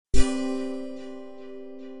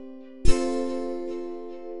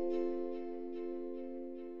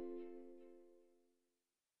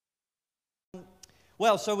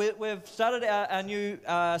Well, so we've started our new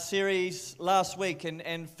series last week,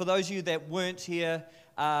 and for those of you that weren't here,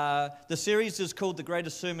 the series is called The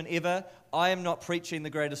Greatest Sermon Ever. I am not preaching the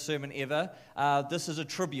greatest sermon ever. This is a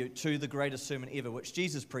tribute to the greatest sermon ever, which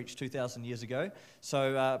Jesus preached 2,000 years ago.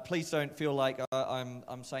 So please don't feel like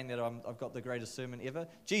I'm saying that I've got the greatest sermon ever.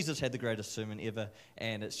 Jesus had the greatest sermon ever,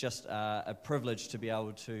 and it's just a privilege to be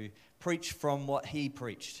able to preach from what he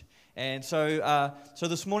preached. And so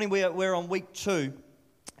this morning we're on week 2.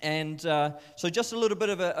 And so just a little bit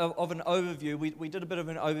of an overview. We did a bit of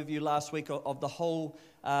an overview last week of the whole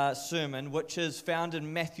sermon, which is found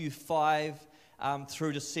in Matthew 5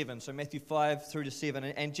 through to 7. So Matthew 5 through to 7.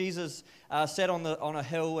 And Jesus sat on a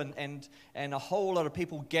hill, and a whole lot of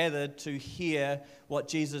people gathered to hear what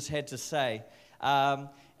Jesus had to say.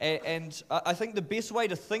 And I think the best way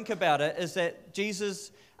to think about it is that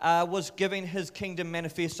Jesus was giving his kingdom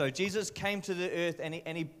manifesto. Jesus came to the earth,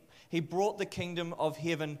 and he brought the kingdom of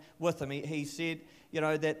heaven with him. He said,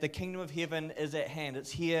 that the kingdom of heaven is at hand. It's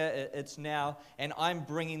here, it's now, and I'm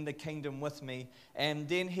bringing the kingdom with me. And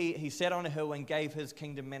then he sat on a hill and gave his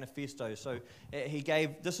kingdom manifesto. So he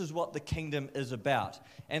gave, this is what the kingdom is about.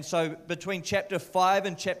 And so between chapter 5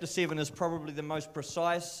 and chapter 7 is probably the most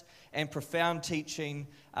precise and profound teaching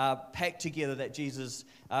packed together that Jesus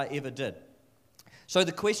ever did. So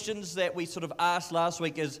the questions that we sort of asked last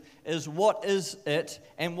week is what is it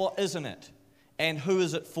and what isn't it? And who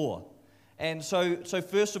is it for? And so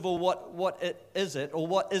first of all, what is it or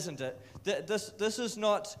what isn't it? This is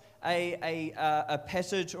not a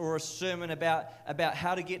passage or a sermon about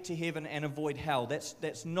how to get to heaven and avoid hell.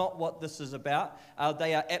 That's not what this is about.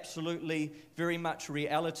 They are absolutely very much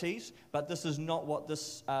realities, but this is not what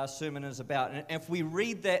this sermon is about. And if we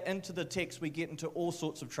read that into the text, we get into all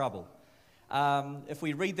sorts of trouble. If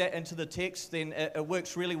we read that into the text, then it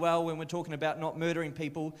works really well when we're talking about not murdering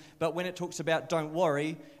people, but when it talks about don't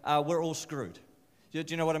worry, we're all screwed. Do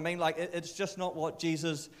you know what I mean? Like, it's just not what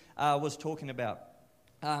Jesus was talking about.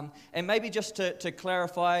 And maybe just to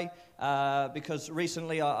clarify, because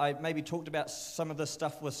recently I maybe talked about some of this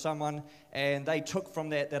stuff with someone, and they took from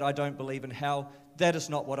that I don't believe in hell. That is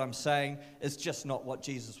not what I'm saying. It's just not what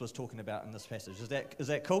Jesus was talking about in this passage. Is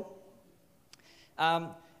that cool?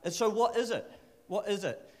 And so what is it? What is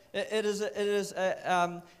it? It's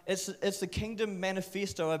the kingdom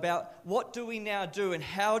manifesto about what do we now do and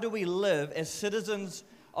how do we live as citizens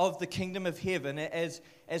of the kingdom of heaven, as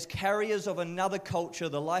carriers of another culture,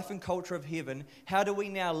 the life and culture of heaven. How do we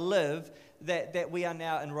now live that we are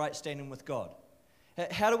now in right standing with God?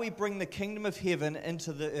 How do we bring the kingdom of heaven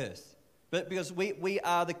into the earth? But because we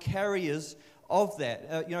are the carriers of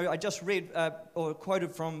that. I just read or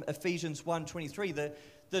quoted from Ephesians 1:23 that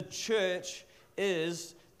the church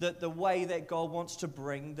is the way that God wants to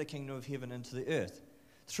bring the kingdom of heaven into the earth.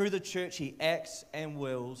 Through the church, he acts and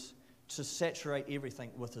wills to saturate everything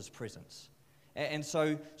with his presence. And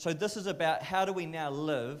so this is about how do we now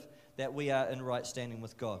live that we are in right standing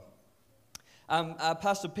with God.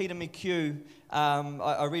 Pastor Peter McHugh,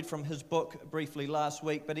 I read from his book briefly last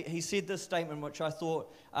week, but he said this statement, which I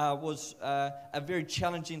thought was a very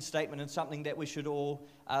challenging statement and something that we should all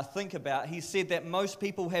think about. He said that most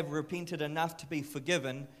people have repented enough to be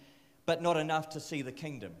forgiven, but not enough to see the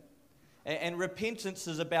kingdom. And repentance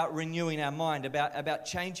is about renewing our mind, about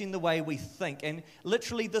changing the way we think. And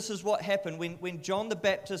literally this is what happened when John the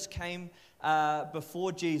Baptist came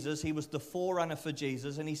before Jesus. He was the forerunner for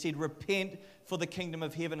Jesus, and he said, repent, for the kingdom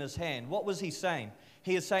of heaven is hand. What was he saying?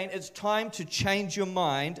 He is saying it's time to change your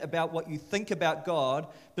mind about what you think about God,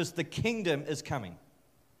 because the kingdom is coming.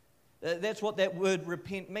 That's what that word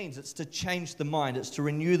repent means. It's to change the mind. It's to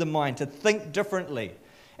renew the mind, to think differently.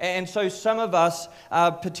 And so some of us,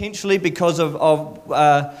 potentially because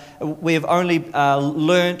we have only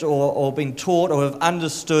learnt or been taught or have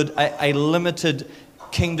understood a limited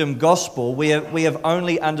kingdom gospel, we have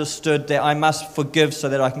only understood that I must forgive so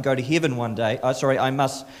that I can go to heaven one day. I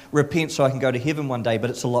must repent so I can go to heaven one day, but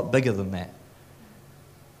it's a lot bigger than that.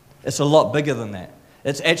 It's a lot bigger than that.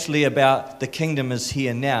 It's actually about the kingdom is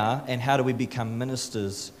here now, and how do we become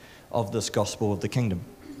ministers of this gospel of the kingdom.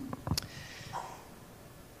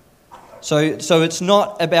 So it's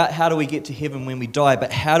not about how do we get to heaven when we die,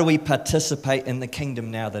 but how do we participate in the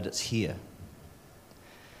kingdom now that it's here.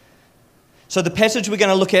 So the passage we're going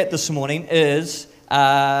to look at this morning is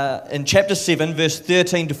in chapter 7, verse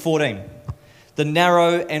 13 to 14. The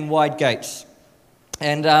narrow and wide gates.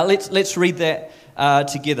 And let's read that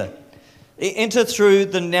together. Enter through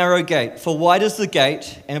the narrow gate, for wide is the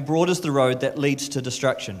gate and broad is the road that leads to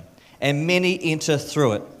destruction, and many enter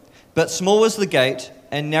through it. But small is the gate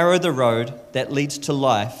and narrow the road that leads to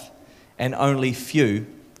life, and only few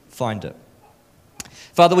find it.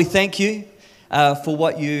 Father, we thank you for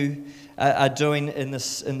what you are doing in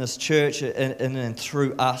this church and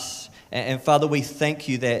through us. And Father, we thank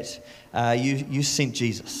you that you sent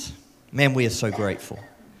Jesus. Man, we are so grateful.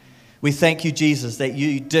 We thank you, Jesus, that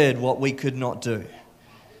you did what we could not do.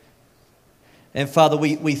 And Father,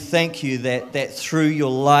 we thank you that through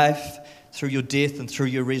your life, through your death, and through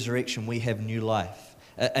your resurrection, we have new life,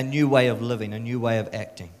 a new way of living, a new way of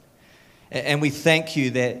acting. And we thank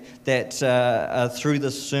you that through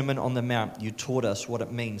this Sermon on the Mount, you taught us what it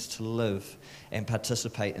means to live and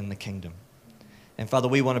participate in the kingdom. And Father,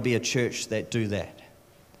 we want to be a church that do that.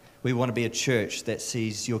 We want to be a church that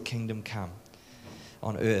sees your kingdom come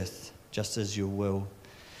on earth just as your will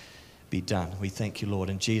be done. We thank you, Lord,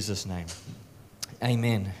 in Jesus' name.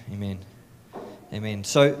 Amen. Amen. Amen.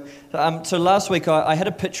 So last week I had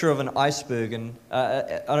a picture of an iceberg, and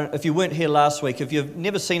if you weren't here last week, if you've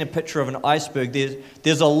never seen a picture of an iceberg,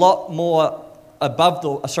 there's a lot more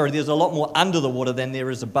there's a lot more under the water than there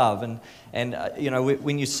is above, and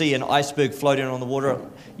when you see an iceberg floating on the water,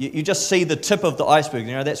 you just see the tip of the iceberg.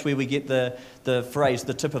 That's where we get the phrase,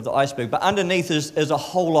 the tip of the iceberg. But underneath is a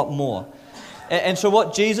whole lot more. And so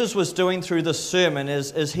what Jesus was doing through this sermon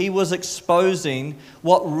is he was exposing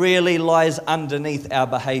what really lies underneath our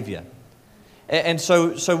behavior. And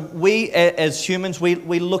so we as humans, we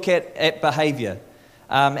look at behavior,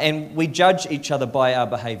 and we judge each other by our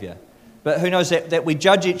behavior. But who knows that we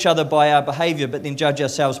judge each other by our behavior, but then judge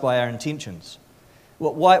ourselves by our intentions?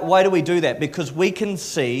 Why do we do that? Because we can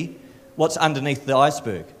see what's underneath the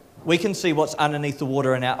iceberg. We can see what's underneath the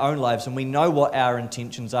water in our own lives, and we know what our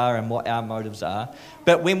intentions are and what our motives are.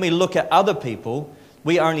 But when we look at other people,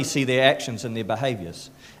 we only see their actions and their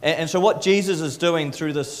behaviors. And so what Jesus is doing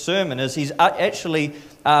through this sermon is he's actually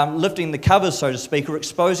lifting the covers, so to speak, or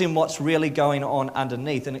exposing what's really going on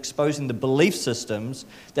underneath and exposing the belief systems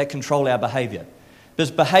that control our behavior.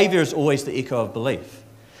 Because behavior is always the echo of belief.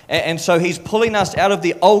 And so he's pulling us out of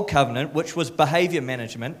the old covenant, which was behavior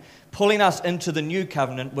management, pulling us into the new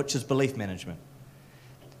covenant, which is belief management.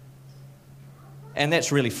 And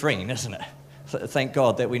that's really freeing, isn't it? Thank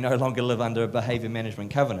God that we no longer live under a behavior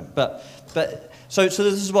management covenant. So this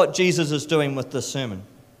is what Jesus is doing with this sermon.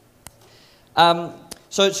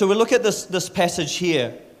 So we look at this passage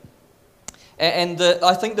here, and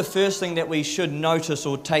I think the first thing that we should notice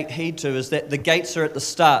or take heed to is that the gates are at the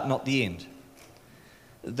start, not the end.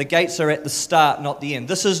 The gates are at the start, not the end.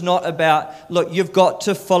 This is not about, look, you've got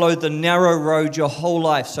to follow the narrow road your whole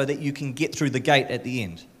life so that you can get through the gate at the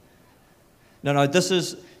end. No, this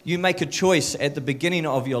is, you make a choice at the beginning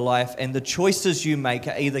of your life, and the choices you make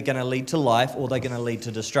are either going to lead to life or they're going to lead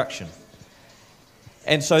to destruction.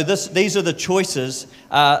 And so these are the choices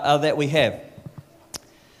that we have.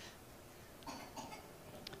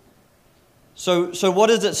 So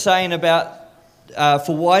what is it saying about,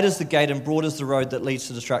 for wide is the gate and broad is the road that leads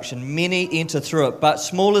to destruction. Many enter through it, but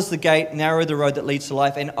small is the gate, narrow the road that leads to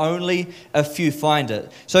life, and only a few find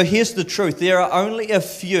it. So here's the truth. There are only a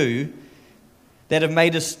few that have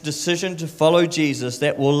made a decision to follow Jesus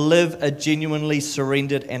that will live a genuinely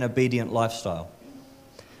surrendered and obedient lifestyle.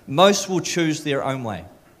 Most will choose their own way.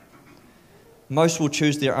 Most will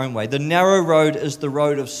choose their own way. The narrow road is the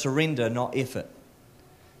road of surrender, not effort.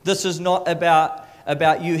 This is not about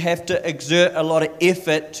you have to exert a lot of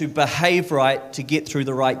effort to behave right to get through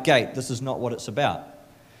the right gate. This is not what it's about.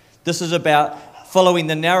 This is about following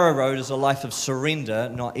the narrow road as a life of surrender,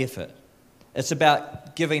 not effort. It's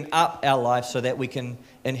about giving up our life so that we can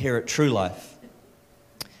inherit true life.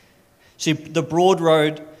 See, the broad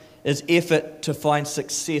road is effort to find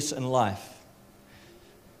success in life.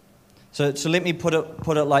 So let me put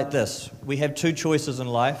it like this. We have two choices in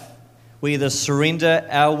life. We either surrender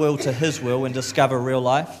our will to His will and discover real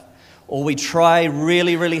life, or we try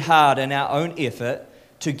really, really hard in our own effort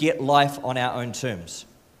to get life on our own terms.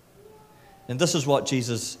 And this is what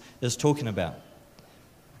Jesus is talking about.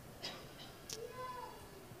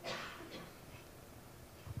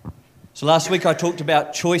 So last week I talked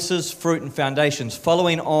about choices, fruit, and foundations.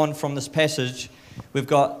 Following on from this passage, we've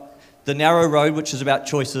got the narrow road, which is about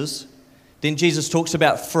choices. Then Jesus talks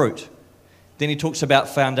about fruit. Then he talks about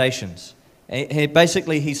foundations.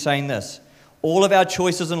 Basically, he's saying this. All of our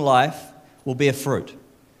choices in life will bear fruit.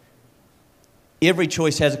 Every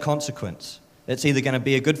choice has a consequence. It's either going to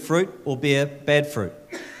be a good fruit or bear bad fruit.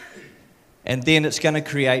 And then it's going to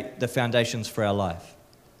create the foundations for our life.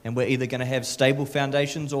 And we're either going to have stable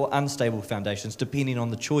foundations or unstable foundations, depending on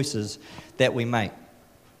the choices that we make.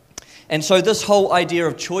 And so this whole idea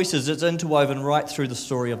of choices is interwoven right through the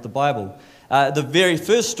story of the Bible. The very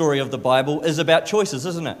first story of the Bible is about choices,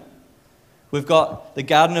 isn't it? We've got the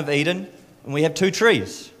Garden of Eden, and we have two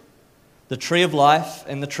trees. the tree of life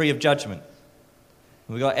and the tree of judgment.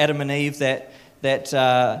 We've got Adam and Eve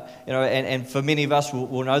and for many of us,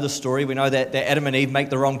 we'll know the story. We know that Adam and Eve make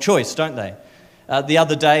the wrong choice, don't they? The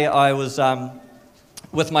other day, I was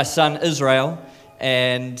with my son Israel,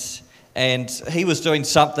 and he was doing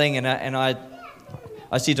something, and I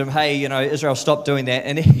said to him, "Hey, Israel, stop doing that."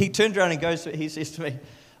 And he turned around and he says to me,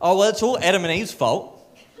 "Oh, well, it's all Adam and Eve's fault."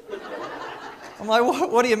 I'm like,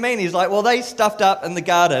 what do you mean? He's like, "Well, they stuffed up in the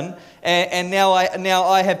garden, and now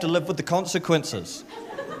I have to live with the consequences.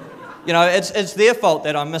 It's their fault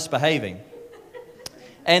that I'm misbehaving."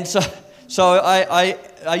 And so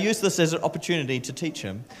I used this as an opportunity to teach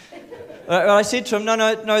him. I said to him,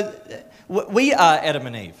 no, we are Adam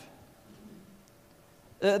and Eve.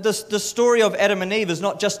 The story of Adam and Eve is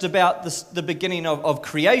not just about the beginning of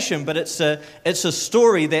creation, but it's a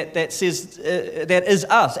story that says that is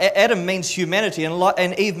us. Adam means humanity,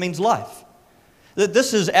 and Eve means life. That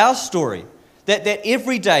this is our story. That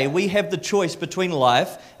every day we have the choice between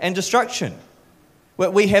life and destruction.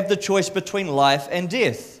 We have the choice between life and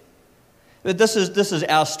death. But this is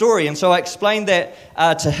our story, and so I explained that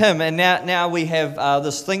to him, and now we have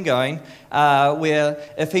this thing going where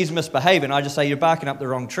if he's misbehaving, I just say, "You're barking up the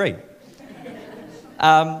wrong tree."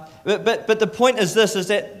 But the point is this, is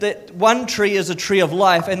that one tree is a tree of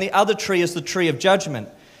life, and the other tree is the tree of judgment.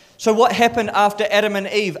 So what happened after Adam and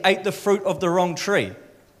Eve ate the fruit of the wrong tree?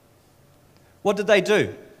 What did they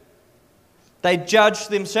do? They judged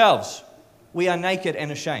themselves. "We are naked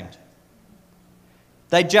and ashamed."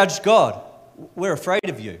 They judged God. "We're afraid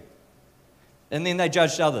of you." And then they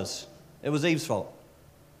judged others. It was Eve's fault.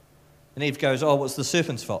 And Eve goes, "Oh, it's the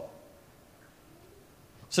serpent's fault."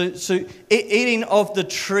 So eating of the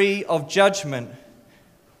tree of judgment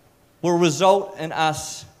will result in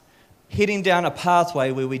us heading down a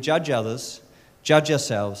pathway where we judge others, judge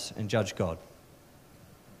ourselves, and judge God.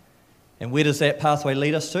 And where does that pathway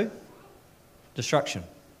lead us to? Destruction.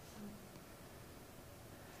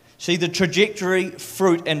 See, the trajectory,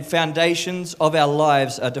 fruit, and foundations of our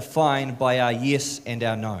lives are defined by our yes and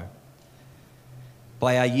our no.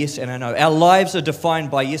 By our yes and our no. Our lives are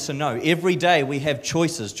defined by yes and no. Every day we have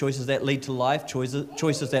choices that lead to life,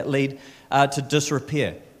 choices that lead to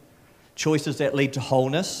disrepair, choices that lead to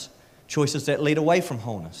wholeness, choices that lead away from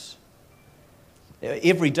wholeness.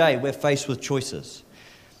 Every day we're faced with choices.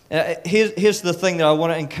 Here's the thing that I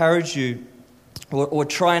want to encourage you or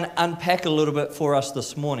try and unpack a little bit for us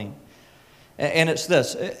this morning. And it's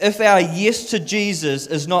this: if our yes to Jesus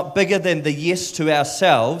is not bigger than the yes to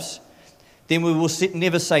ourselves, then we will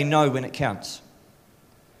never say no when it counts.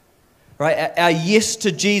 Right? Our yes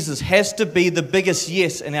to Jesus has to be the biggest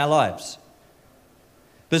yes in our lives.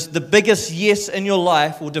 Because the biggest yes in your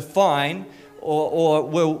life will define or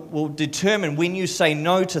will determine when you say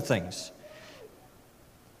no to things.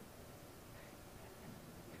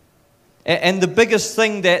 And the biggest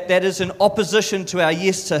thing that is in opposition to our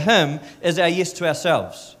yes to Him is our yes to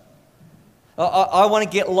ourselves. I want to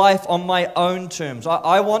get life on my own terms.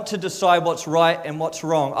 I want to decide what's right and what's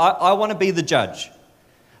wrong. I want to be the judge.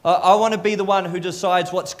 I want to be the one who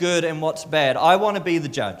decides what's good and what's bad. I want to be the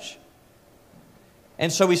judge.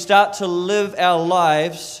 And so we start to live our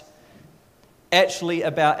lives actually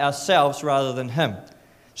about ourselves rather than Him.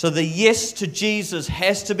 So the yes to Jesus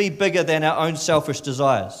has to be bigger than our own selfish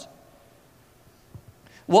desires.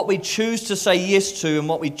 What we choose to say yes to and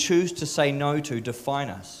what we choose to say no to define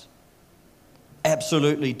us.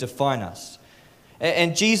 Absolutely define us.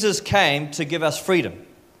 And Jesus came to give us freedom.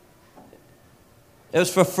 It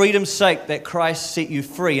was for freedom's sake that Christ set you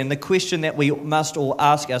free. And the question that we must all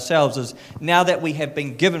ask ourselves is, now that we have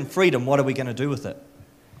been given freedom, what are we going to do with it?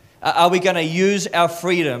 Are we going to use our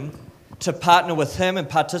freedom to partner with Him and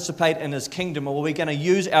participate in His kingdom, or are we going to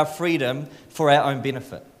use our freedom for our own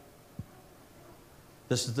benefit?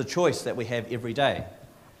 This is the choice that we have every day.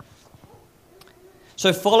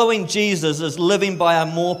 So following Jesus is living by a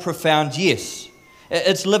more profound yes.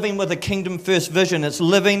 It's living with a kingdom-first vision. It's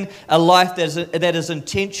living a life that is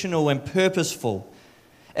intentional and purposeful.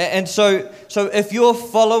 And so if you're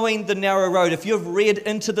following the narrow road, if you've read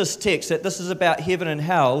into this text that this is about heaven and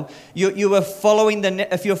hell, you are following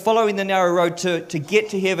if you're following the narrow road to get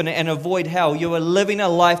to heaven and avoid hell, you are living a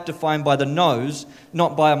life defined by the no's,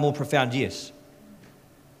 not by a more profound yes.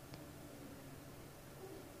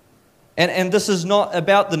 And this is not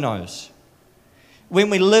about the no's.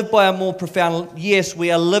 When we live by a more profound yes,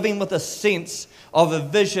 we are living with a sense of a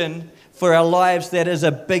vision for our lives that is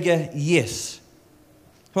a bigger yes.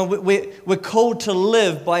 We're called to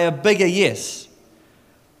live by a bigger yes.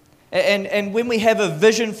 And when we have a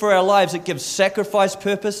vision for our lives, it gives sacrifice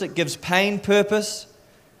purpose, it gives pain purpose.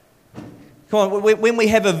 Come on, when we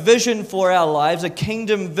have a vision for our lives, a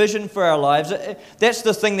kingdom vision for our lives, that's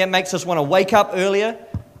the thing that makes us want to wake up earlier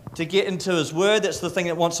to get into His Word. That's the thing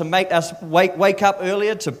that wants to make us wake up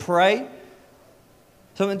earlier to pray.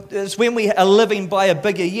 So it's when we are living by a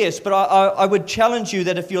bigger yes. But I would challenge you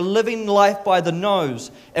that if you're living life by the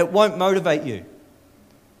nose, it won't motivate you.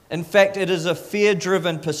 In fact, it is a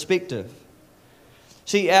fear-driven perspective.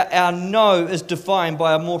 See, our no is defined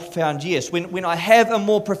by a more profound yes. When I have a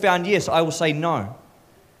more profound yes, I will say no,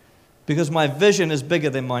 because my vision is bigger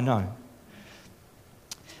than my no.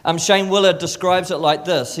 Shane Willard describes it like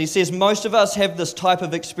this. He says, most of us have this type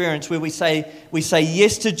of experience where we say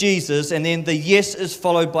yes to Jesus, and then the yes is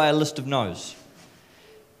followed by a list of no's.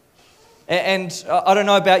 And I don't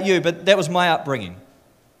know about you, but that was my upbringing.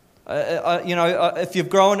 If you've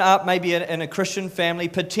grown up maybe in a Christian family,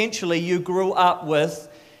 potentially you grew up with,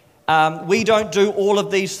 we don't do all of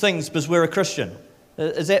these things because we're a Christian.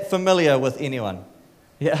 Is that familiar with anyone?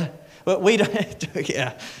 Yeah. But we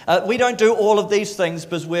don't do all of these things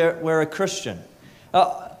because we're a Christian.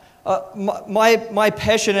 My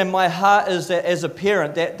passion and my heart is that as a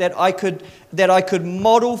parent that I could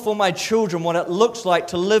model for my children what it looks like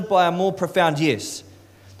to live by a more profound yes,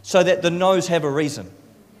 so that the no's have a reason,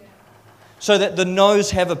 so that the no's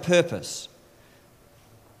have a purpose.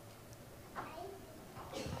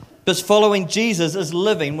 Because following Jesus is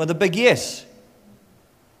living with a big yes.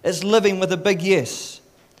 It's living with a big yes.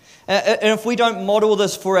 And if we don't model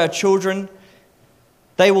this for our children,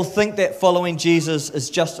 they will think that following Jesus is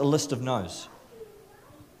just a list of no's.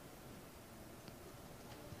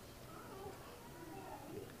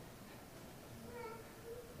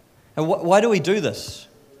 And why do we do this?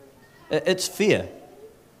 It's fear.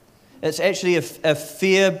 It's actually a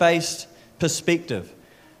fear-based perspective.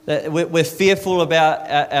 We're fearful about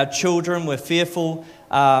our children. We're fearful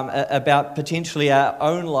about potentially our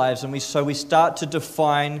own lives, and so we start to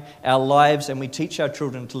define our lives, and we teach our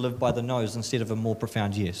children to live by the nose instead of a more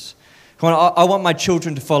profound yes. Come on, I want my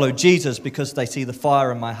children to follow Jesus because they see the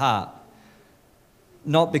fire in my heart,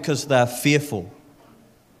 not because they're fearful.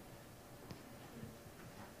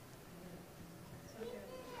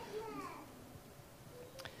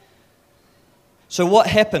 So what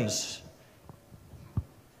happens?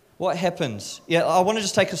 What happens? Yeah, I want to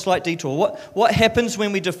just take a slight detour. What happens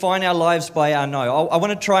when we define our lives by our no? I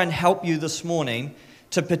want to try and help you this morning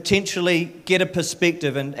to potentially get a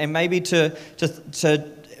perspective and maybe to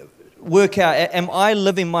work out, am I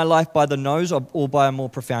living my life by the no's or by a more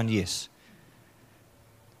profound yes?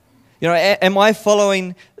 You know, am I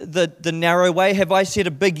following the narrow way? Have I said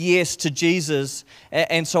a big yes to Jesus,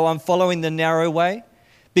 and so I'm following the narrow way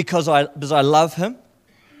because I love Him?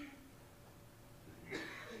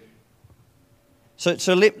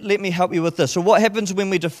 So let me help you with this. So what happens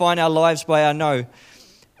when we define our lives by our no?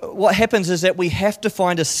 What happens is that we have to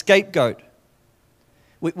find a scapegoat.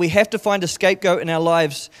 We have to find a scapegoat in our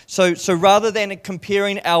lives. So rather than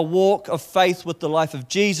comparing our walk of faith with the life of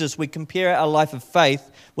Jesus, we compare our life of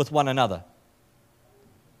faith with one another.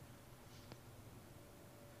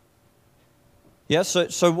 Yeah,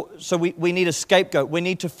 so we need a scapegoat. We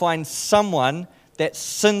need to find someone that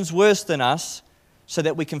sins worse than us, so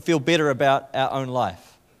that we can feel better about our own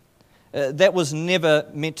life. That was never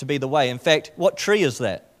meant to be the way. In fact, what tree is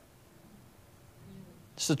that?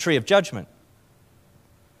 It's the tree of judgment.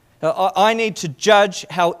 I need to judge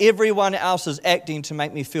how everyone else is acting to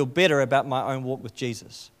make me feel better about my own walk with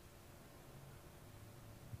Jesus.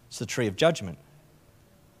 It's the tree of judgment,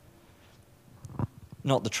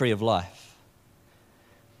 not the tree of life.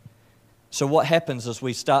 So what happens is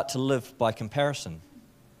we start to live by comparison.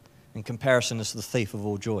 And comparison is the thief of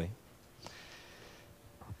all joy.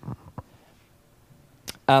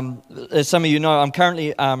 As some of you know, I'm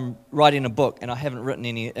currently writing a book, and I haven't written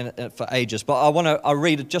any in it for ages. But I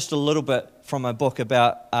read just a little bit from a book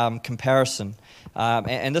about comparison,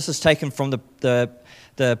 and this is taken from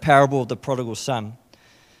the parable of the prodigal son.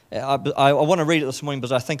 I want to read it this morning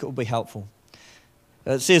because I think it will be helpful.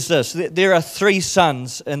 It says this: there are 3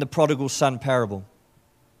 sons in the prodigal son parable.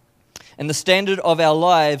 And the standard of our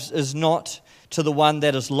lives is not to the one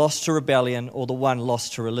that is lost to rebellion or the one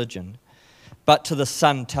lost to religion, but to the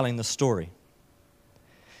son telling the story.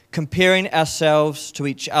 Comparing ourselves to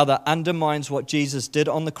each other undermines what Jesus did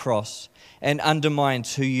on the cross and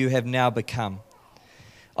undermines who you have now become.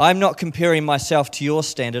 I'm not comparing myself to your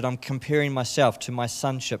standard, I'm comparing myself to my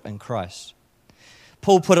sonship in Christ.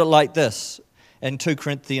 Paul put it like this in 2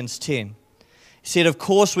 Corinthians 10. He said, of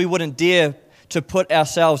course we wouldn't dare to put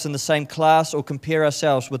ourselves in the same class or compare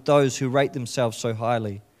ourselves with those who rate themselves so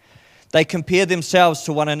highly. They compare themselves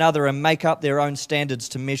to one another and make up their own standards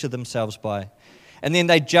to measure themselves by. And then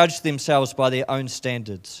they judge themselves by their own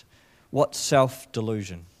standards. What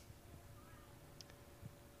self-delusion.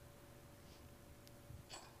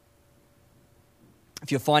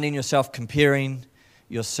 If you're finding yourself comparing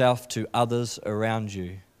yourself to others around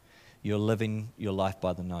you, you're living your life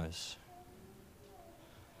by the nose.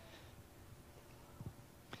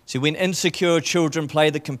 See, when insecure children play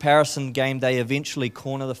the comparison game, they eventually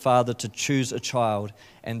corner the father to choose a child,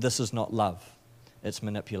 and this is not love, it's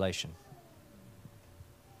manipulation.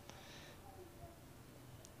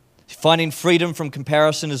 Finding freedom from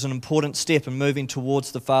comparison is an important step in moving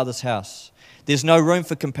towards the Father's house. There's no room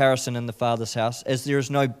for comparison in the Father's house, as there is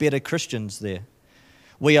no better Christians there.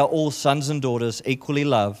 We are all sons and daughters, equally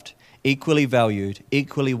loved, equally valued,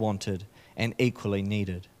 equally wanted, and equally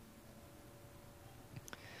needed.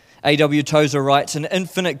 A.W. Tozer writes, an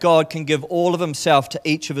infinite God can give all of himself to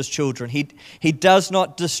each of his children. He does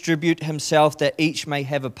not distribute himself that each may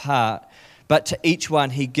have a part, but to each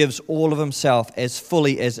one he gives all of himself as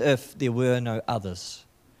fully as if there were no others.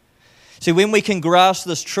 See, when we can grasp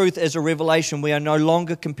this truth as a revelation, we are no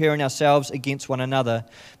longer comparing ourselves against one another,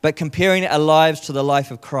 but comparing our lives to the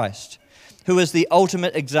life of Christ, who is the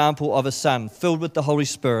ultimate example of a son filled with the Holy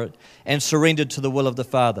Spirit and surrendered to the will of the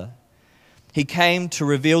Father. He came to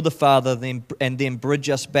reveal the Father and then bridge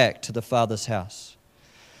us back to the Father's house.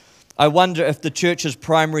 I wonder if the church's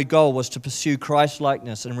primary goal was to pursue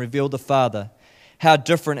Christ-likeness and reveal the Father, how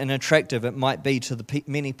different and attractive it might be to the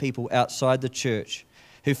many people outside the church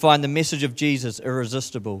who find the message of Jesus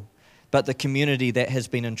irresistible, but the community that has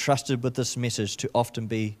been entrusted with this message to often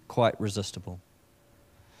be quite resistible.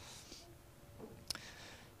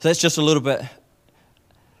 So that's just a little bit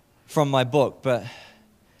from my book, but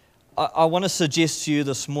I want to suggest to you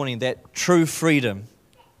this morning that true freedom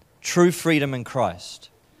in Christ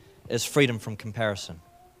is freedom from comparison.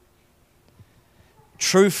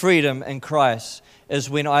 True freedom in Christ is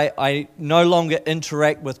when I no longer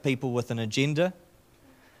interact with people with an agenda.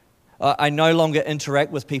 I no longer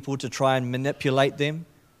interact with people to try and manipulate them.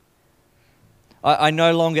 I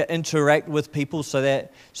no longer interact with people so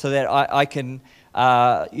that I can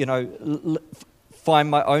find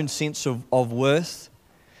my own sense of worth.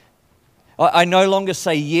 I no longer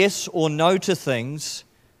say yes or no to things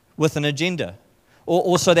with an agenda,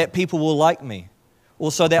 or so that people will like me,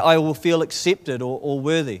 or so that I will feel accepted or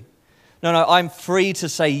worthy. No, I'm free to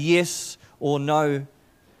say yes or no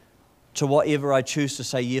to whatever I choose to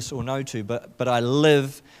say yes or no to, but I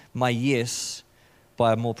live my yes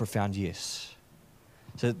by a more profound yes.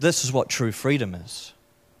 So this is what true freedom is.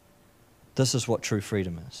 This is what true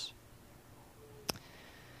freedom is.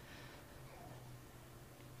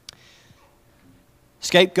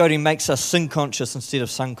 Scapegoating makes us sin-conscious instead of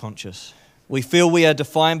son-conscious. We feel we are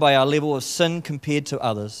defined by our level of sin compared to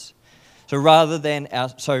others, so rather than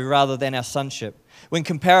our sonship. When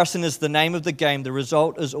comparison is the name of the game, the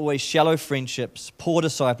result is always shallow friendships, poor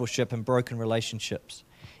discipleship, and broken relationships.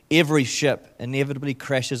 Every ship inevitably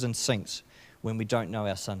crashes and sinks when we don't know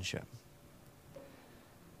our sonship.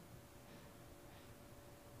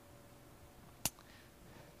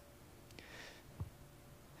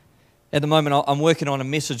 At the moment, I'm working on a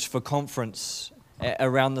message for conference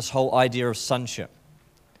around this whole idea of sonship.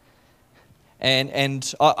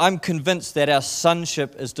 And I'm convinced that our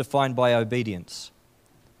sonship is defined by obedience.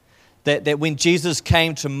 That when Jesus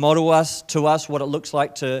came to model to us what it looks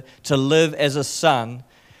like to live as a son,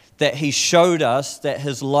 that he showed us that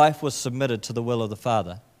his life was submitted to the will of the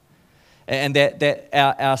Father. And that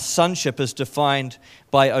our sonship is defined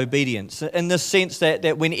by obedience. In the sense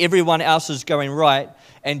that when everyone else is going right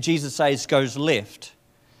and Jesus says goes left,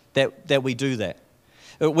 that we do that.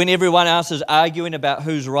 When everyone else is arguing about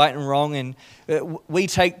who's right and wrong, and we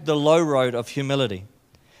take the low road of humility.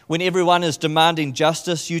 When everyone is demanding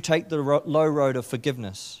justice, you take the low road of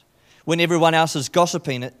forgiveness. When everyone else is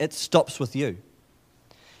gossiping, it stops with you.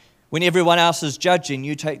 When everyone else is judging,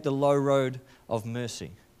 you take the low road of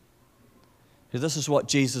mercy. So this is what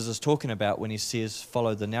Jesus is talking about when he says,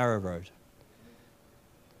 follow the narrow road.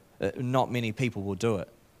 Not many people will do it.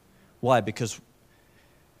 Why? Because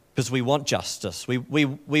we want justice. We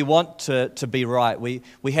want to be right.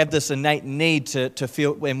 We have this innate need to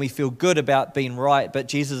feel, when we feel good about being right. But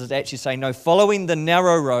Jesus is actually saying, no, following the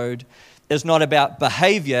narrow road is not about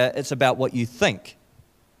behavior, it's about what you think.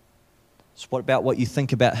 It's about what you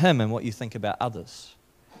think about him and what you think about others.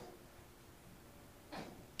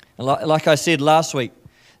 And like I said last week,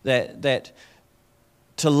 that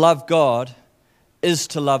to love God is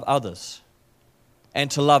to love others.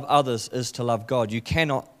 And to love others is to love God. You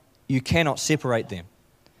cannot separate them.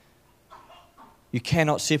 You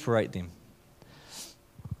cannot separate them.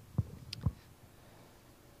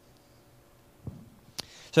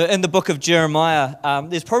 So in the book of Jeremiah,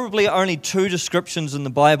 there's probably only 2 descriptions in the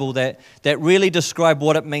Bible that really describe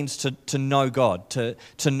what it means to know God,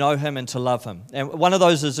 to know Him and to love Him. And one of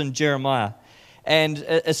those is in Jeremiah. And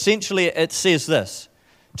essentially it says this: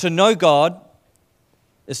 to know God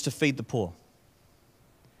is to feed the poor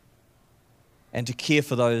and to care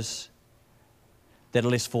for those that are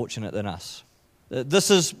less fortunate than us. This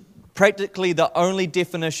is practically the only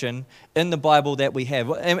definition in the Bible that we have.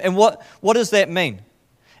 And what does that mean?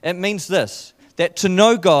 It means this, that to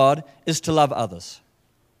know God is to love others.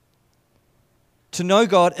 To know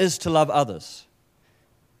God is to love others.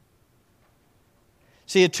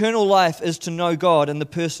 See, eternal life is to know God in the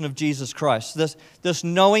person of Jesus Christ. This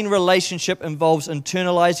knowing relationship involves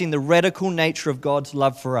internalizing the radical nature of God's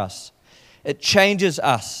love for us. It changes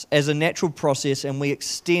us as a natural process, and we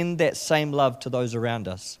extend that same love to those around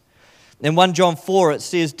us. In 1 John 4, it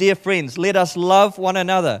says, "Dear friends, let us love one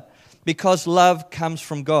another, because love comes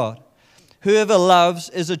from God. Whoever loves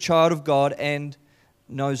is a child of God and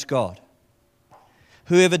knows God.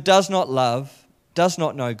 Whoever does not love does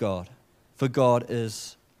not know God, for God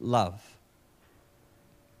is love."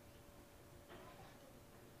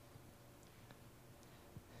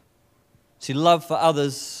 See, love for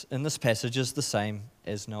others in this passage is the same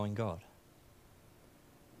as knowing God.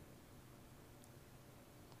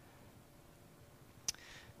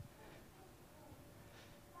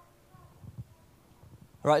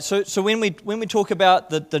 Right, so when we talk about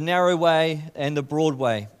the narrow way and the broad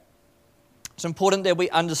way, it's important that we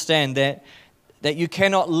understand that you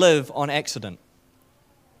cannot live on accident.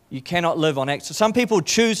 You cannot live on accident. Some people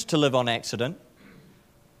choose to live on accident.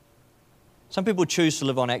 Some people choose to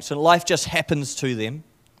live on accident. Life just happens to them.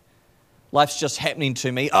 Life's just happening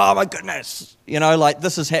to me. Oh my goodness, like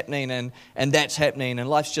this is happening and that's happening, and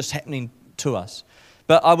life's just happening to us.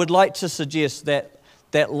 But I would like to suggest that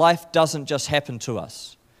life doesn't just happen to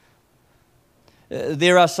us.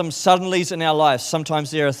 There are some suddenlies in our lives.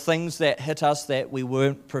 Sometimes there are things that hit us that we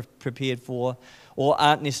weren't prepared for or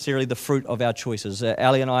aren't necessarily the fruit of our choices.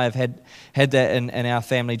 Ali and I have had that in our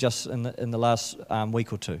family just in the last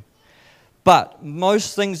week or two. But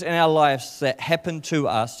most things in our lives that happen to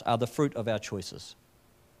us are the fruit of our choices.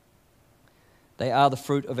 They are the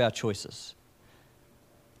fruit of our choices.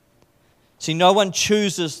 See, no one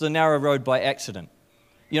chooses the narrow road by accident.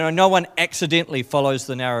 No one accidentally follows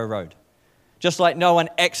the narrow road. Just like no one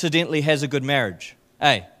accidentally has a good marriage.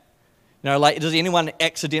 Hey, does anyone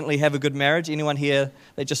accidentally have a good marriage? Anyone here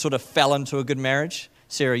that just sort of fell into a good marriage?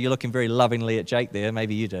 Sarah, you're looking very lovingly at Jake there.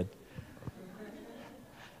 Maybe you did.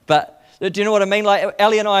 But do you know what I mean? Like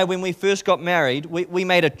Ali and I, when we first got married, we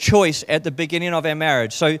made a choice at the beginning of our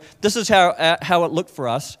marriage. So this is how it looked for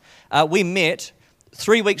us. We met.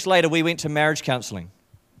 3 weeks later, we went to marriage counseling.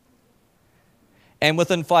 And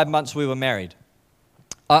within 5 months, we were married.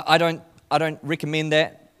 I don't recommend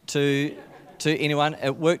that to anyone.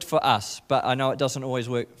 It worked for us, but I know it doesn't always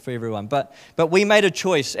work for everyone. But we made a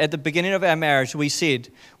choice at the beginning of our marriage. We said,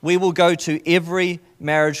 we will go to every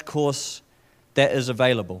marriage course that is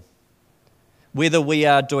available, whether we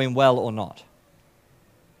are doing well or not.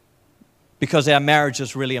 Because our marriage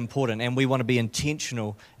is really important and we want to be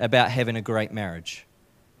intentional about having a great marriage.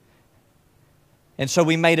 And so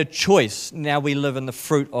we made a choice. Now we live in the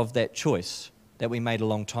fruit of that choice that we made a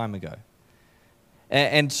long time ago.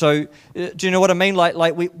 And so, do you know what I mean?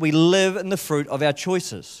 Like we live in the fruit of our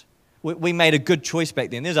choices. We made a good choice back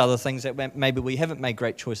then. There's other things that maybe we haven't made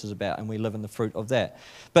great choices about, and we live in the fruit of that.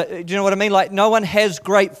 But do you know what I mean? Like no one has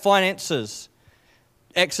great finances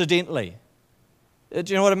accidentally. Do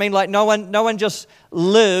you know what I mean? Like no one just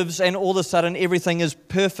lives and all of a sudden everything is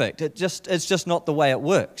perfect. It's just not the way it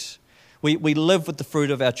works. We live with the fruit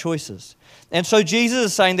of our choices. And so Jesus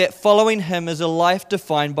is saying that following Him is a life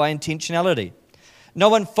defined by intentionality. No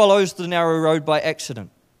one follows the narrow road by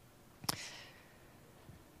accident.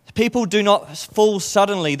 People do not fall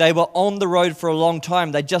suddenly. They were on the road for a long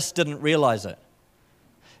time. They just didn't realize it.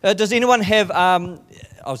 Does anyone have,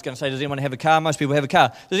 does anyone have a car? Most people have a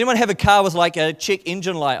car. Does anyone have a car with like a check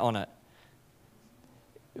engine light on it?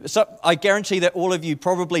 So I guarantee that all of you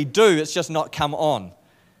probably do. It's just not come on.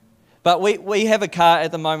 But we have a car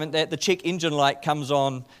at the moment that the check engine light comes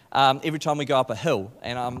on every time we go up a hill,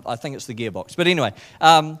 and I think it's the gearbox. But anyway,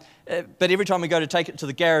 but every time we go to take it to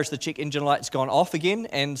the garage, the check engine light's gone off again,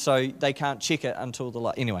 and so they can't check it until the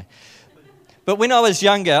light. Anyway, but when I was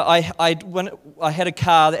younger, I had a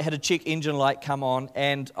car that had a check engine light come on,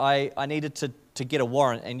 and I needed to get a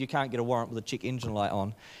warrant, and you can't get a warrant with a check engine light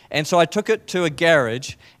on. And so I took it to a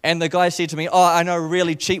garage, and the guy said to me, "Oh, I know a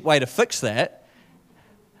really cheap way to fix that."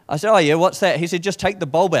 I said, "Oh yeah, what's that?" He said, "Just take the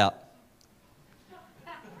bulb out."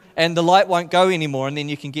 and the light won't go anymore, and then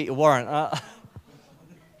you can get your warrant.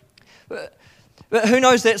 But who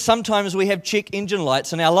knows that sometimes we have check engine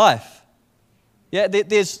lights in our life? Yeah,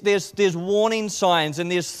 there's warning signs,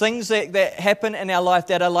 and there's things that happen in our life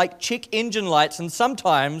that are like check engine lights, and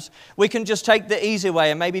sometimes we can just take the easy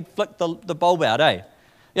way and maybe flick the bulb out, eh?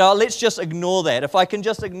 You know, let's just ignore that. If I can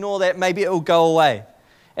just ignore that, maybe it will go away.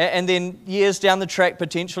 And then years down the track,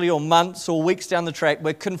 potentially, or months or weeks down the track,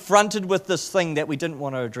 we're confronted with this thing that we didn't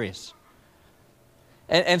want to address.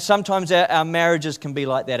 And sometimes our marriages can be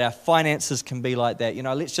like that. Our finances can be like that. You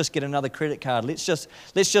know, let's just get another credit card. Let's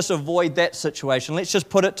just avoid that situation. Let's just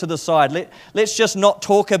put it to the side. Let's just not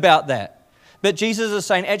talk about that. But Jesus is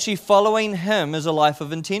saying actually following Him is a life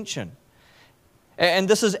of intention. And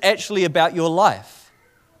this is actually about your life.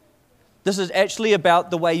 This is actually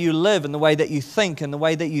about the way you live and the way that you think and the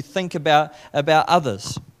way that you think about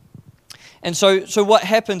others. And so what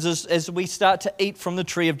happens is we start to eat from the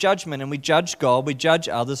tree of judgment, and we judge God, we judge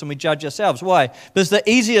others, and we judge ourselves. Why? Because the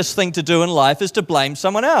easiest thing to do in life is to blame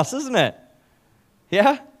someone else, isn't it?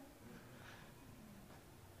 Yeah?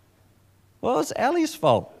 Well, it's Ali's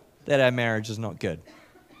fault that our marriage is not good.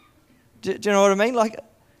 Do you know what I mean? Like,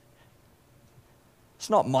 it's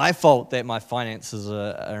not my fault that my finances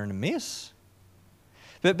are in a mess.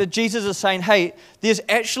 But Jesus is saying, hey, there's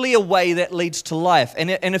actually a way that leads to life.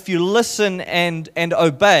 And if you listen and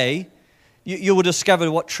obey, you will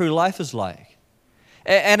discover what true life is like.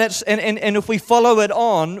 And if we follow it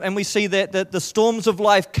on and we see that the storms of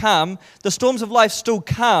life come, the storms of life still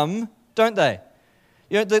come, don't they?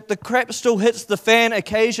 You know, the crap still hits the fan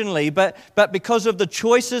occasionally, but because of the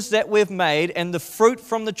choices that we've made and the fruit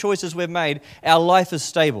from the choices we've made, our life is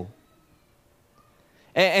stable.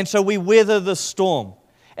 And so we weather the storm.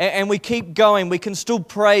 And we keep going. We can still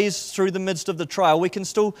praise through the midst of the trial. We can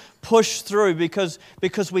still push through because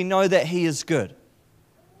we know that He is good.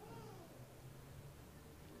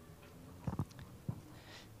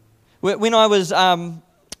 When I was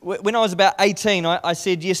about 18, I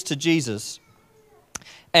said yes to Jesus.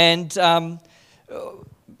 And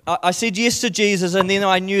I said yes to Jesus, and then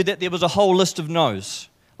I knew that there was a whole list of no's.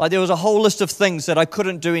 Like there was a whole list of things that I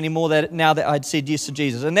couldn't do anymore now that I'd said yes to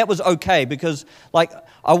Jesus. And that was okay because like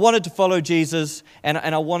I wanted to follow Jesus and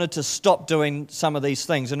I wanted to stop doing some of these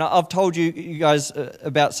things. And I've told you guys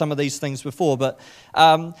about some of these things before, but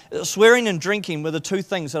swearing and drinking were the two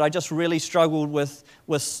things that I just really struggled with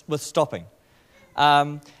stopping.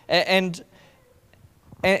 And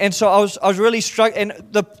so I was really struggling.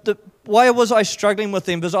 And why was I struggling with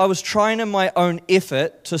them? Because I was trying in my own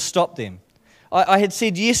effort to stop them. I had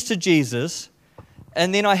said yes to Jesus,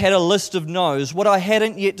 and then I had a list of no's. What I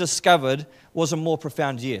hadn't yet discovered was a more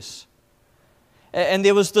profound yes. And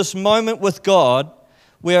there was this moment with God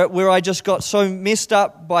where I just got so messed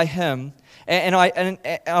up by Him, and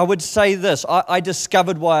I would say this, I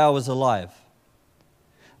discovered why I was alive.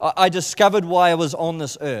 I discovered why I was on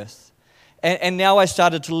this earth. And now I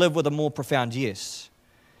started to live with a more profound yes.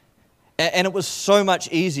 And it was so much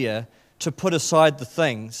easier to put aside the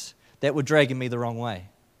things that were dragging me the wrong way.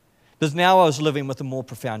 Because now I was living with a more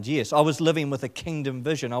profound yes. I was living with a kingdom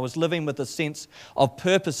vision. I was living with a sense of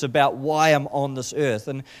purpose about why I'm on this earth.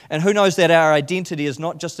 And who knows that our identity is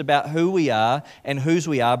not just about who we are and whose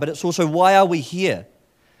we are, but it's also why are we here?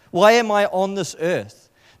 Why am I on this earth?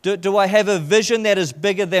 Do I have a vision that is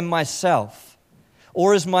bigger than myself?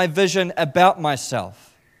 Or is my vision about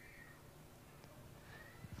myself?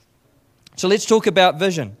 So let's talk about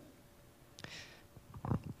vision.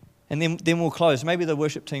 And then we'll close. Maybe the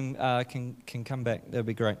worship team can come back. That would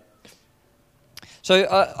be great.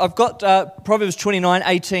 So I've got Proverbs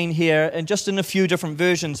 29:18 here, and just in a few different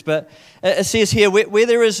versions. But it says here, where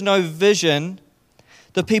there is no vision,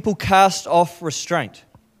 the people cast off restraint.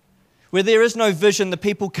 Where there is no vision, the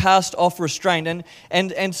people cast off restraint.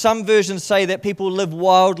 And some versions say that people live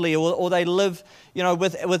wildly, or they live,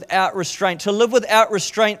 without restraint. To live without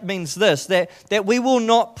restraint means this, that we will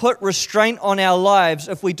not put restraint on our lives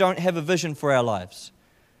if we don't have a vision for our lives.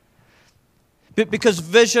 Because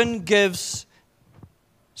vision gives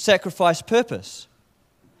sacrifice purpose.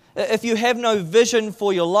 If you have no vision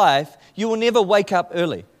for your life, you will never wake up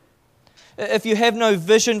early. If you have no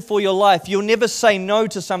vision for your life, you'll never say no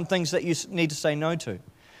to some things that you need to say no to.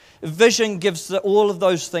 Vision gives all of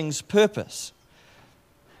those things purpose.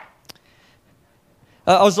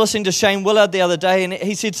 I was listening to Shane Willard the other day, and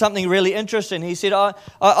he said something really interesting. He said,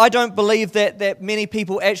 I don't believe that many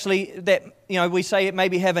people actually, we say it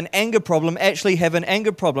maybe have an anger problem, actually have an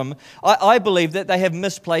anger problem. I believe that they have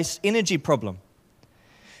misplaced energy problem.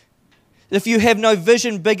 If you have no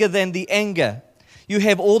vision bigger than the anger, You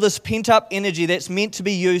have all this pent-up energy that's meant to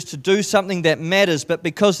be used to do something that matters, but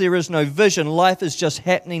because there is no vision, life is just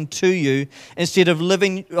happening to you instead of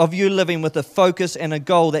you living with a focus and a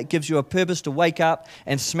goal that gives you a purpose to wake up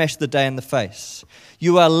and smash the day in the face.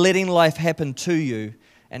 You are letting life happen to you,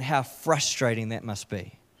 and how frustrating that must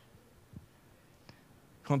be.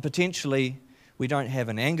 When potentially we don't have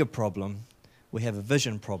an anger problem, we have a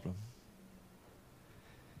vision problem.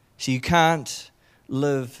 So you can't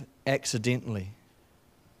live accidentally.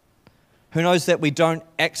 Who knows that we don't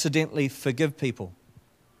accidentally forgive people?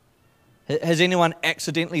 Has anyone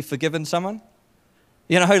accidentally forgiven someone?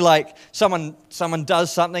 You know, like someone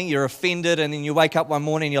does something, you're offended, and then you wake up one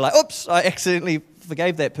morning and you're like, oops, I accidentally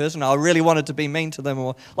forgave that person. I really wanted to be mean to them.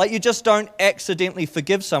 Or like, you just don't accidentally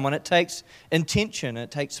forgive someone. It takes intention.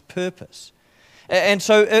 It takes purpose. And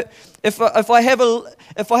so if I have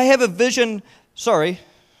a vision, sorry,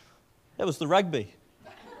 that was the rugby.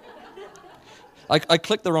 I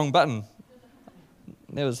clicked the wrong button.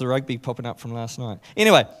 That was the rugby popping up from last night.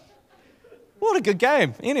 Anyway, what a good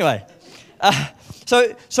game. Anyway.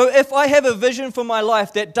 So if I have a vision for my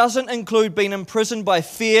life that doesn't include being imprisoned by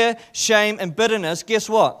fear, shame, and bitterness, guess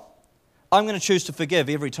what? I'm going to choose to forgive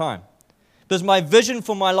every time. Because my vision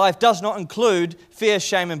for my life does not include fear,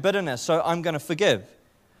 shame, and bitterness, so I'm going to forgive.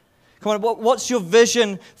 Come on, what's your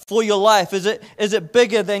vision for your life? Is it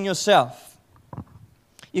bigger than yourself?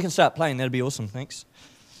 You can start playing, that'd be awesome, thanks.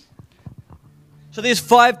 So there's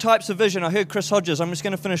 5 types of vision. I heard Chris Hodges, I'm just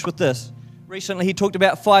going to finish with this. Recently, he talked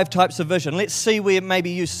about 5 types of vision. Let's see where maybe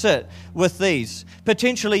you sit with these.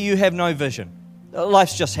 Potentially, you have no vision.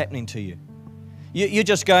 Life's just happening to you. You're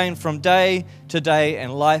just going from day to day,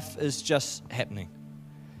 and life is just happening.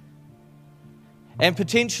 And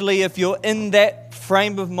potentially, if you're in that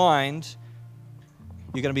frame of mind,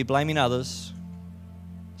 you're going to be blaming others.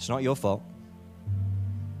 It's not your fault.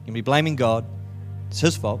 You're going to be blaming God. It's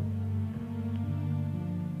His fault.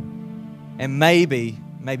 And maybe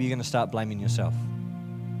you're going to start blaming yourself.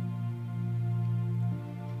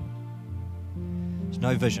 There's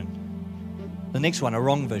no vision. The next one, a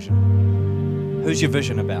wrong vision. Who's your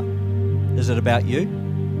vision about? Is it about you?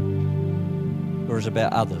 Or is it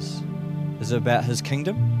about others? Is it about His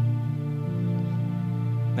kingdom?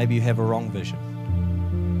 Maybe you have a wrong vision.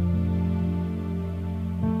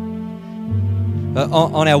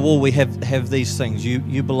 On our wall we have these things.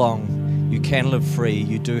 You belong. You can live free,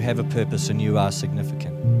 you do have a purpose, and you are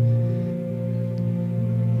significant.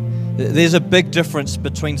 There's a big difference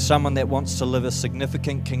between someone that wants to live a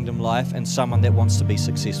significant kingdom life and someone that wants to be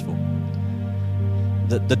successful.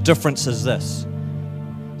 The difference is this.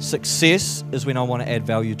 Success is when I want to add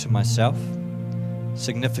value to myself.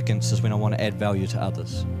 Significance is when I want to add value to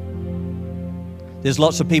others. There's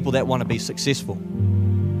lots of people that want to be successful.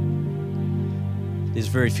 There's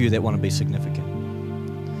very few that want to be significant.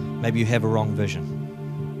 Maybe you have a wrong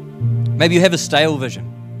vision. Maybe you have a stale vision.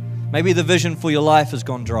 Maybe the vision for your life has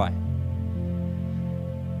gone dry.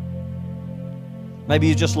 Maybe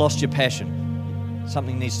you just lost your passion.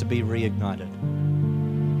 Something needs to be reignited.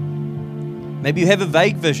 Maybe you have a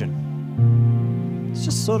vague vision. It's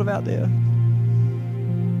just sort of out there.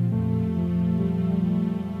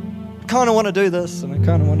 I kind of want to do this and I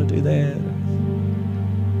kind of want to do that.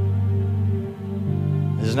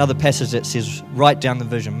 There's another passage that says, write down the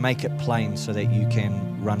vision, make it plain so that you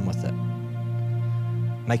can run with it.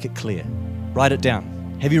 Make it clear. Write it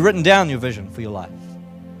down. Have you written down your vision for your life?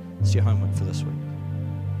 It's your homework for this week.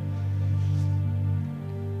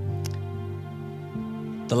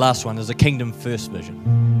 The last one is a kingdom first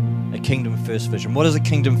vision. A kingdom first vision. What does a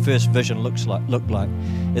kingdom first vision look like?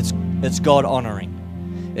 It's God honoring.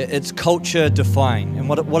 It's culture defying. And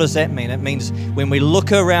what does that mean? It means when we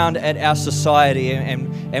look around at our society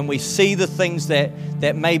and we see the things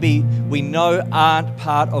that maybe we know aren't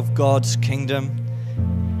part of God's kingdom,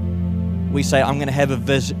 we say, I'm going to have a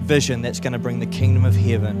vision that's going to bring the kingdom of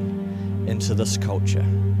heaven into this culture.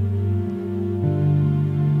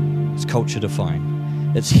 It's culture defying.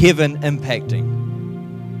 It's heaven impacting.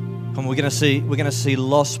 And we're going to see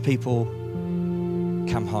lost people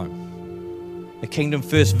come home. A kingdom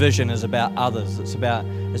first vision is about others. It's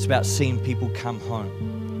about seeing people come home.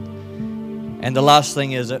 And the last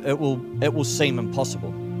thing is it will seem impossible.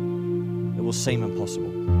 It will seem impossible.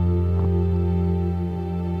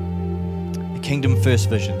 A kingdom first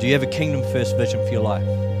vision. Do you have a kingdom first vision for your life?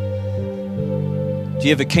 Do you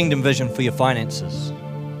have a kingdom vision for your finances?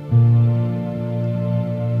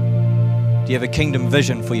 Do you have a kingdom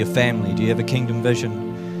vision for your family? Do you have a kingdom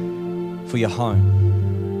vision for your home?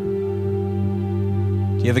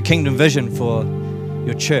 Do you have a kingdom vision for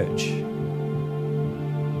your church?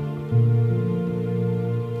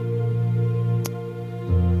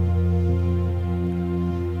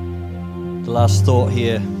 The last thought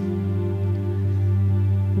here.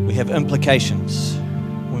 We have implications.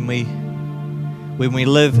 When we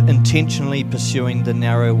live intentionally pursuing the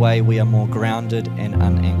narrow way, we are more grounded and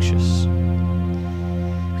unanxious.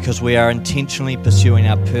 Because we are intentionally pursuing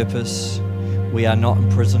our purpose, we are not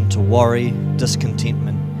imprisoned to worry,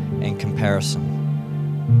 discontentment, and comparison.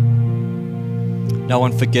 No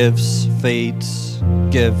one forgives, feeds,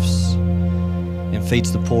 gives, and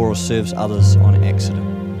feeds the poor or serves others on accident.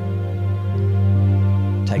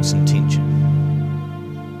 Takes intention.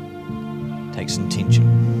 Takes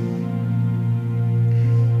intention.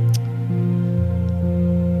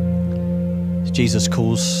 Jesus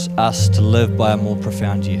calls us to live by a more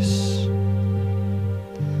profound yes.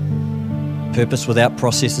 Purpose without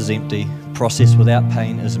process is empty. Process without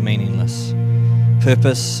pain is meaningless.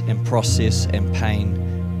 Purpose and process and pain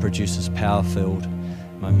produces power-filled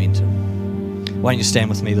momentum. Why don't you stand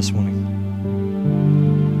with me this morning?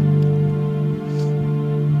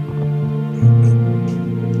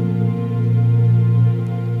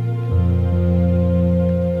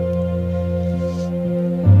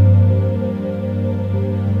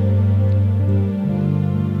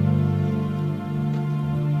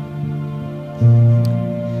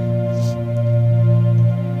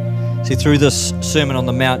 See, through this Sermon on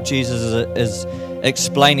the Mount, Jesus is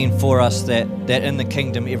explaining for us that in the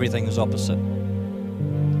kingdom, everything is opposite.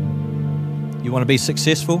 You want to be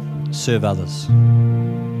successful? Serve others.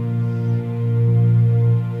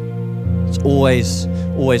 It's always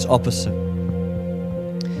opposite.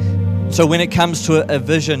 So when it comes to a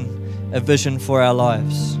vision for our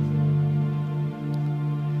lives,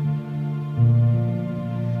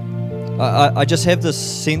 I just have this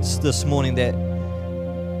sense this morning that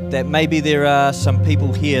maybe there are some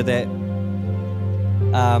people here that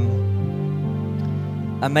are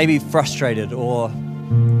maybe frustrated, or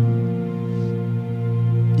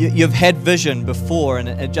you've had vision before and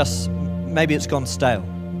maybe it's gone stale.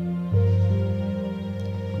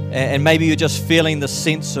 And maybe you're just feeling the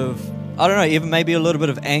sense of, I don't know, even maybe a little bit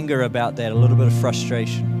of anger about that, a little bit of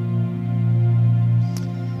frustration.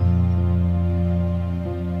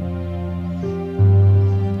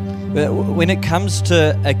 But when it comes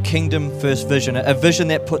to a kingdom first vision, a vision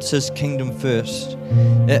that puts His kingdom first,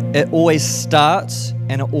 it always starts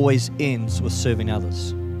and it always ends with serving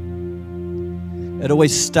others. It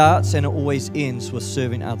always starts and it always ends with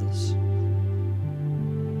serving others.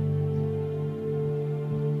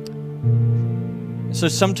 So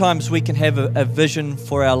sometimes we can have a vision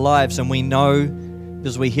for our lives, and we know,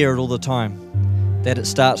 because we hear it all the time, that it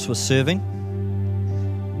starts with serving.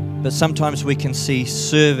 But sometimes we can see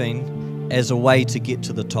serving as a way to get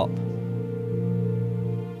to the top.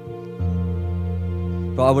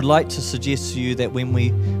 But I would like to suggest to you that when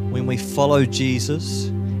we follow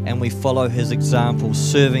Jesus and we follow His example,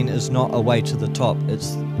 serving is not a way to the top,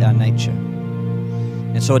 it's our nature.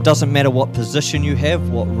 And so it doesn't matter what position you have,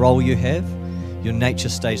 what role you have, your nature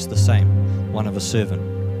stays the same, one of a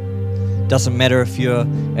servant. Doesn't matter if you're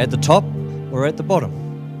at the top or at the bottom,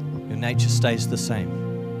 your nature stays the same.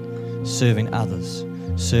 Serving others,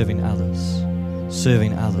 serving others,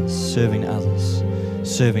 serving others, serving others,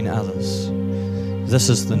 serving others. This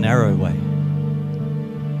is the narrow way.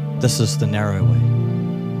 This is the narrow way.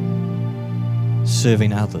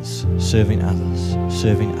 Serving others, serving others,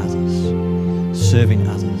 serving others, serving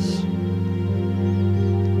others.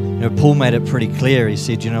 You know, Paul made it pretty clear. He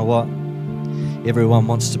said, you know what? Everyone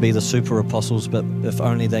wants to be the super apostles, but if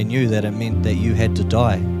only they knew that it meant that you had to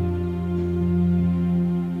die.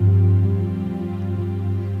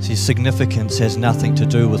 See, significance has nothing to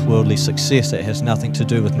do with worldly success. It has nothing to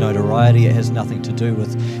do with notoriety. It has nothing to do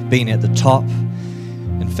with being at the top.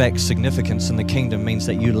 In fact, significance in the kingdom means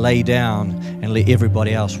that you lay down and let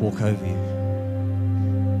everybody else walk over you.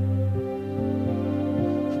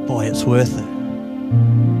 Boy, it's worth it.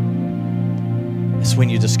 It's when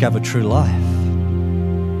you discover true life.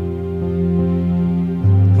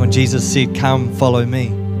 When Jesus said, "Come, follow me,"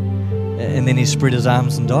 and then He spread His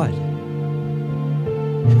arms and died.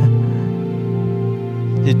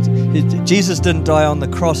 Jesus didn't die on the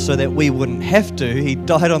cross so that we wouldn't have to. He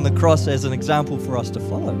died on the cross as an example for us to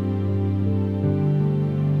follow.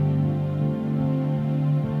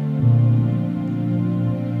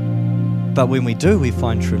 But when we do, we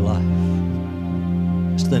find true life.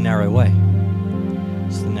 It's the narrow way.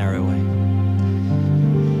 It's the narrow way.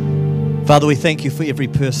 Father, we thank You for every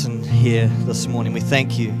person here this morning. We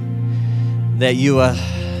thank You that You are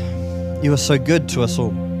so good to us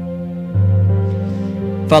all.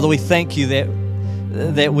 Father, we thank You that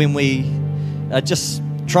when we are just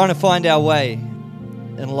trying to find our way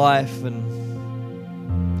in life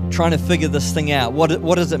and trying to figure this thing out.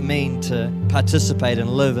 What does it mean to participate and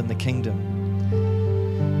live in the kingdom?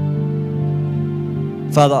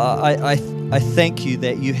 Father, I thank you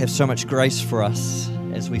that you have so much grace for us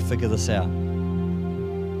as we figure this out.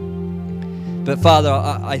 But Father,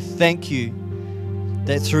 I thank you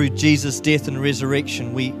that through Jesus' death and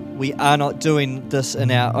resurrection, we are not doing this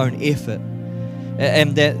in our own effort.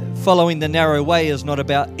 And that following the narrow way is not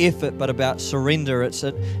about effort, but about surrender.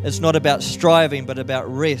 It's not about striving, but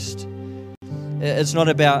about rest. It's not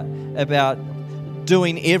about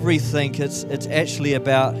doing everything. It's actually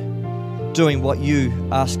about doing what you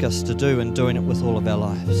ask us to do and doing it with all of our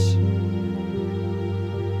lives.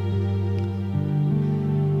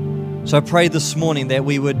 So I pray this morning that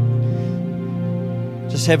we would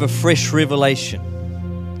just have a fresh revelation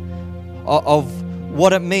of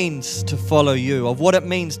what it means to follow you, of what it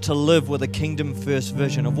means to live with a kingdom first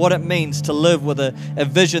vision, of what it means to live with a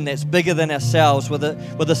vision that's bigger than ourselves, with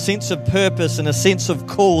a sense of purpose and a sense of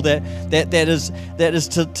call that is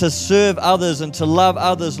to serve others and to love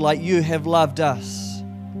others like you have loved us.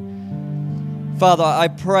 Father, I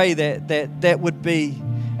pray that would be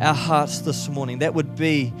our hearts this morning. That would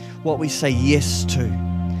be what we say yes to.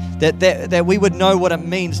 That we would know what it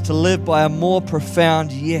means to live by a more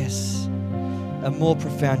profound yes. A more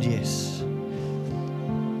profound yes.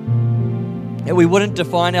 That we wouldn't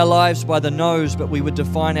define our lives by the no's, but we would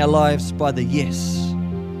define our lives by the yes.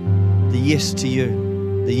 The yes to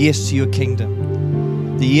you. The yes to your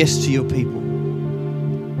kingdom. The yes to your people.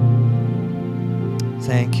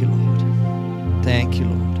 Thank you, Lord. Thank you,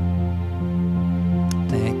 Lord.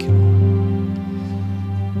 Thank you, Lord.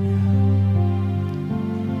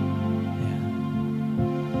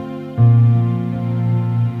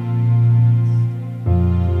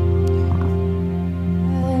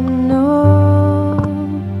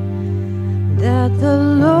 The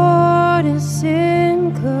Lord is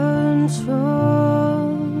in control.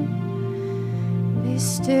 Be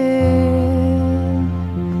still.